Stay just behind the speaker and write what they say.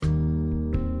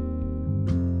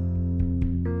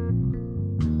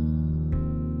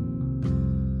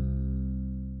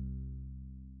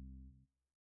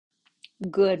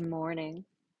Good morning.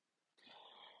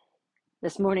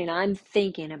 This morning I'm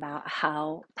thinking about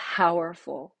how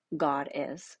powerful God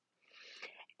is.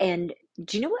 And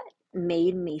do you know what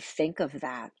made me think of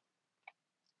that?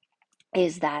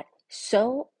 Is that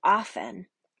so often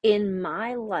in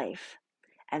my life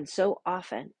and so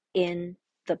often in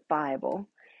the Bible,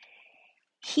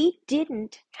 he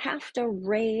didn't have to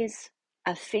raise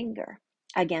a finger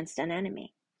against an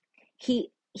enemy.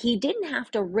 He didn't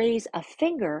have to raise a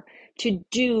finger to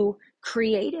do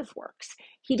creative works.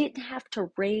 He didn't have to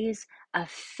raise a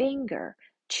finger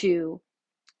to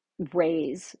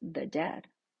raise the dead.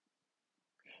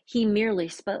 He merely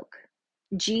spoke.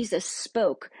 Jesus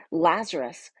spoke,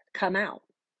 Lazarus, come out.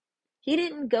 He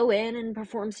didn't go in and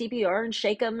perform CPR and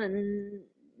shake him and,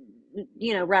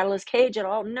 rattle his cage at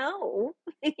all. No,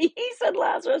 he said,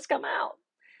 Lazarus, come out.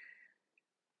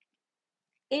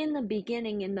 In the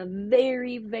beginning, in the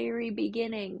very, very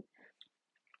beginning,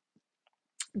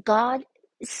 God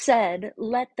said,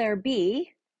 let there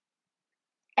be,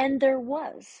 and there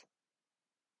was.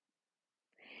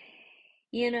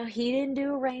 He didn't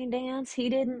do a rain dance. He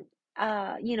didn't,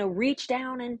 reach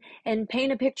down and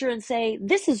paint a picture and say,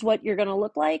 this is what you're going to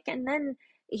look like. And then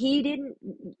he didn't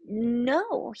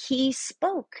know. He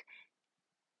spoke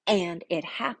and it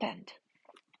happened.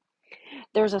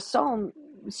 There's a Psalm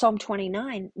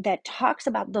 29, that talks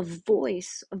about the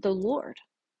voice of the Lord.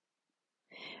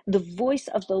 The voice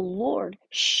of the Lord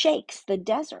shakes the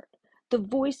desert. The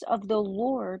voice of the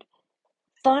Lord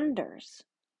thunders.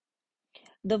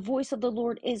 The voice of the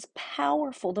Lord is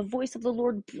powerful. The voice of the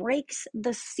Lord breaks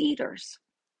the cedars.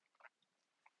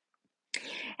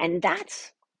 And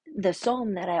that's the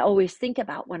psalm that I always think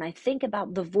about when I think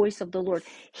about the voice of the Lord.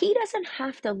 He doesn't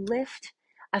have to lift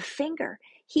a finger.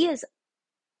 He is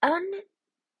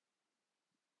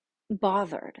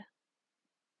unbothered.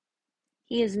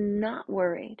 He is not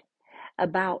worried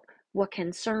about what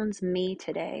concerns me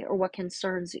today or what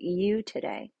concerns you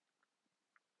today.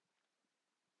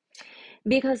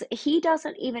 Because he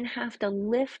doesn't even have to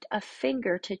lift a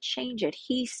finger to change it.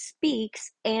 He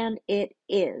speaks and it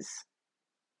is.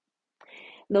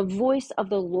 The voice of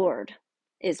the Lord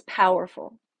is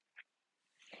powerful.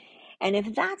 And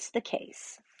if that's the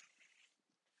case,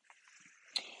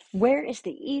 where is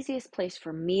the easiest place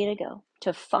for me to go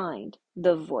to find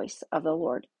the voice of the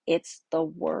Lord? It's the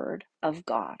Word of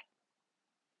God.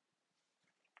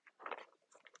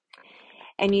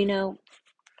 And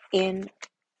in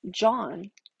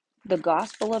John, the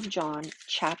Gospel of John,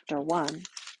 chapter 1,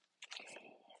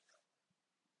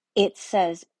 it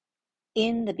says,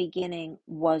 in the beginning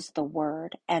was the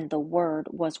Word, and the Word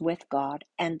was with God,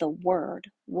 and the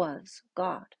Word was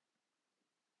God.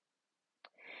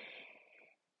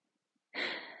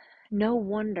 No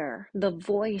wonder the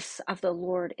voice of the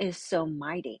Lord is so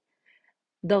mighty.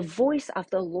 The voice of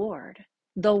the Lord,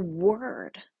 the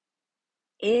Word,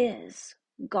 is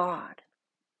God.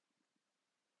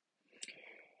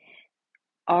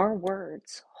 Our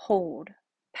words hold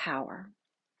power.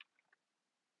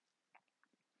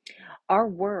 Our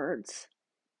words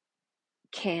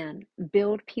can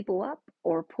build people up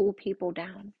or pull people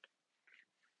down.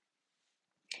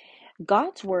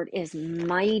 God's word is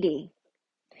mighty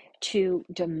to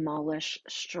demolish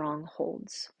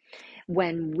strongholds.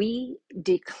 When we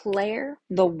declare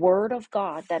the word of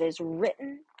God that is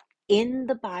written in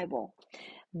the Bible,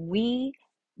 we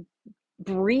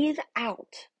breathe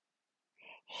out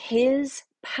his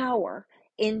power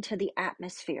into the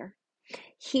atmosphere.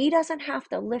 He doesn't have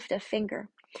to lift a finger,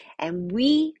 and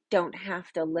we don't have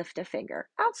to lift a finger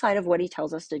outside of what he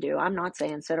tells us to do. I'm not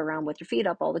saying sit around with your feet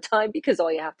up all the time, because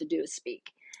all you have to do is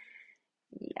speak.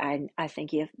 I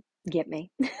think you get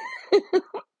me.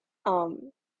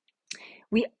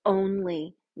 We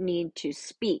only need to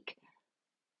speak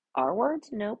our words.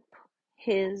 Nope,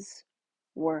 his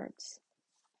words.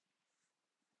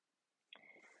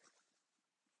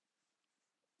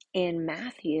 In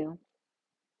Matthew,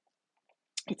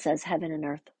 it says heaven and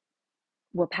earth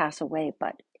will pass away,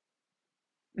 but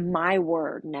my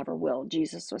word never will.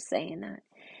 Jesus was saying that.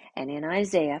 And in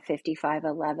Isaiah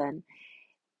 55:11,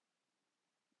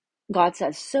 God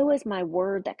says, so is my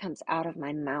word that comes out of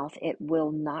my mouth. It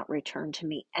will not return to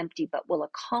me empty, but will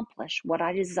accomplish what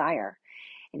I desire,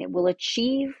 and it will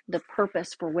achieve the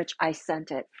purpose for which I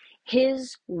sent it.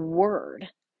 His word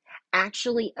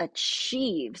actually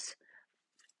achieves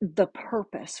the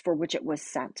purpose for which it was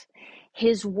sent.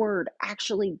 His word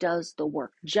actually does the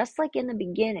work. Just like in the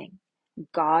beginning,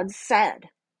 God said,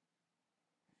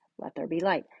 let there be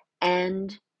light,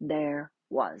 and there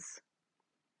was.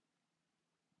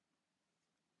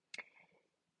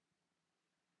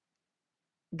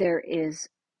 There is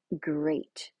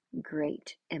great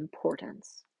great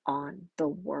importance on the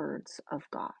words of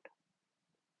God.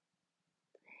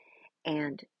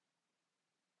 And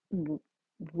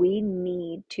we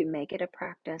need to make it a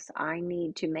practice. I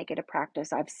need to make it a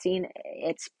practice. I've seen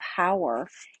its power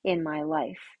in my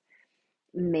life,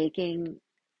 making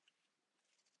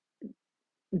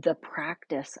the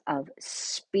practice of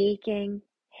speaking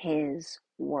His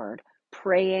word,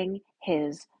 praying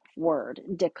His word,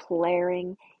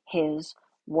 declaring His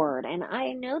word. And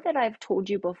I know that I've told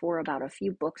you before about a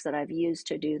few books that I've used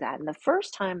to do that. And the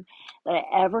first time that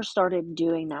I ever started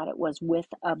doing that, it was with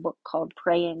a book called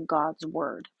Praying God's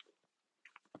Word.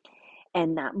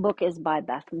 And that book is by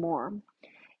Beth Moore.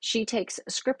 She takes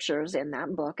scriptures in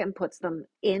that book and puts them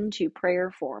into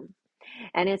prayer form.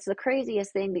 And it's the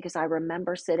craziest thing because I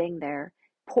remember sitting there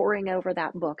poring over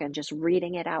that book and just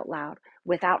reading it out loud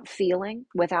without feeling,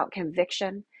 without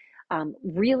conviction,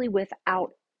 really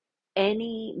without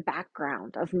any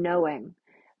background of knowing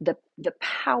the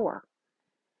power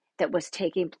that was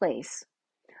taking place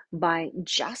by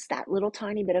just that little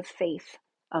tiny bit of faith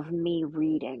of me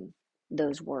reading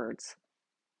those words.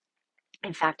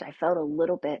 In fact, I felt a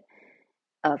little bit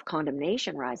of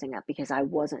condemnation rising up because I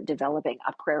wasn't developing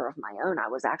a prayer of my own. I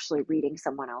was actually reading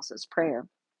someone else's prayer.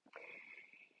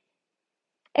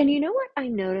 And you know what? I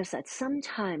notice that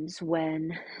sometimes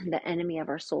when the enemy of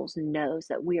our souls knows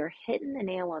that we are hitting the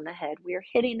nail on the head, we are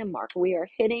hitting the mark, we are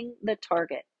hitting the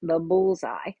target, the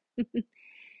bullseye,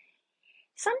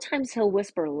 sometimes he'll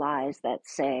whisper lies that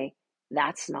say,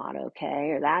 that's not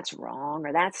okay, or that's wrong,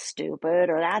 or that's stupid,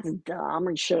 or that's dumb,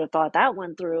 or you should have thought that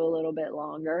one through a little bit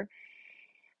longer.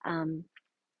 Um,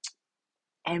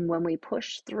 And when we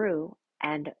push through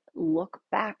and look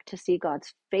back to see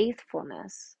God's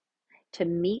faithfulness to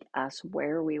meet us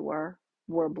where we were,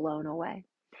 we're blown away.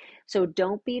 So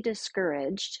don't be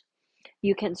discouraged.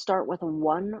 You can start with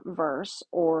one verse,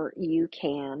 or you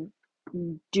can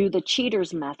do the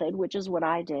cheater's method, which is what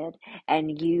I did,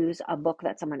 and use a book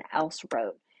that someone else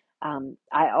wrote.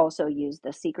 I also used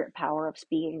The Secret Power of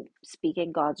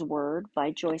Speaking God's Word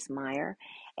by Joyce Meyer,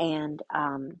 and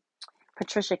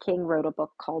Patricia King wrote a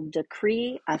book called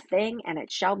Decree a Thing and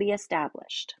It Shall Be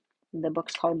Established. The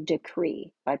book's called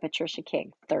Decree by Patricia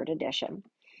King, third edition.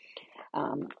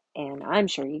 And I'm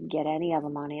sure you can get any of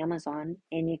them on Amazon,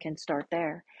 and you can start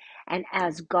there. And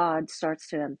as God starts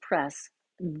to impress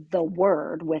the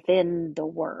word within the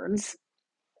words,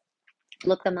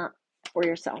 look them up for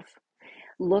yourself.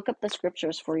 Look up the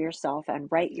scriptures for yourself and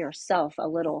write yourself a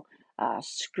little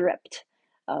script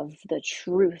of the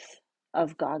truth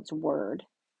of God's word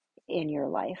in your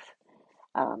life.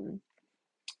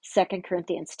 2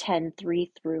 Corinthians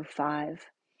 10:3-5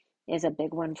 is a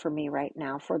big one for me right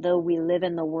now. For though we live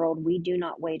in the world, we do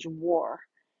not wage war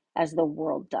as the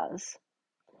world does.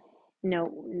 No,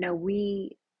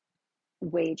 we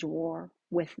wage war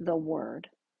with the word.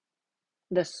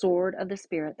 The sword of the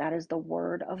Spirit, that is the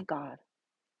word of God.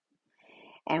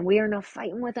 And we are not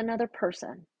fighting with another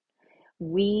person.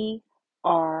 We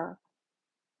are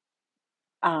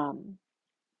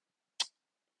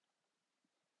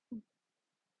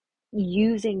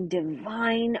using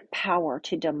divine power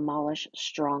to demolish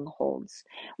strongholds.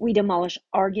 We demolish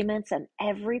arguments and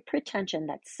every pretension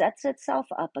that sets itself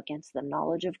up against the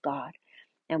knowledge of God.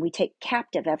 And we take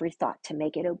captive every thought to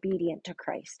make it obedient to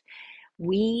Christ.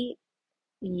 We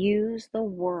use the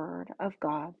word of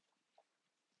God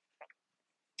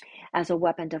as a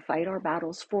weapon to fight our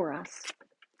battles for us.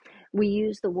 We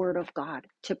use the word of God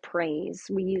to praise.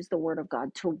 We use the word of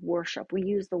God to worship. We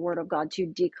use the word of God to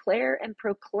declare and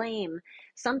proclaim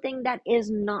something that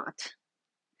is not.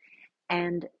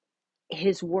 And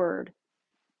his word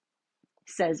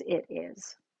says it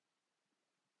is.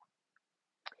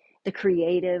 The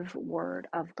creative word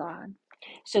of God.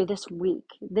 So this week,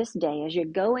 this day, as you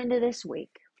go into this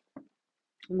week,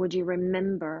 would you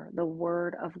remember the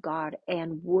word of God,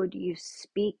 and would you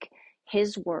speak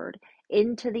his word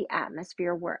into the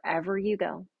atmosphere wherever you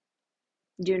go?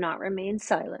 Do not remain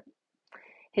silent.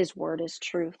 His word is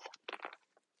truth.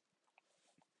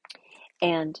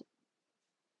 And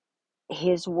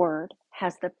his word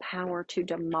has the power to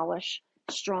demolish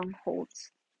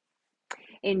strongholds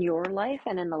in your life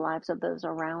and in the lives of those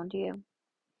around you.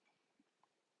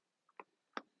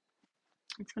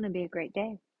 It's going to be a great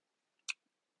day.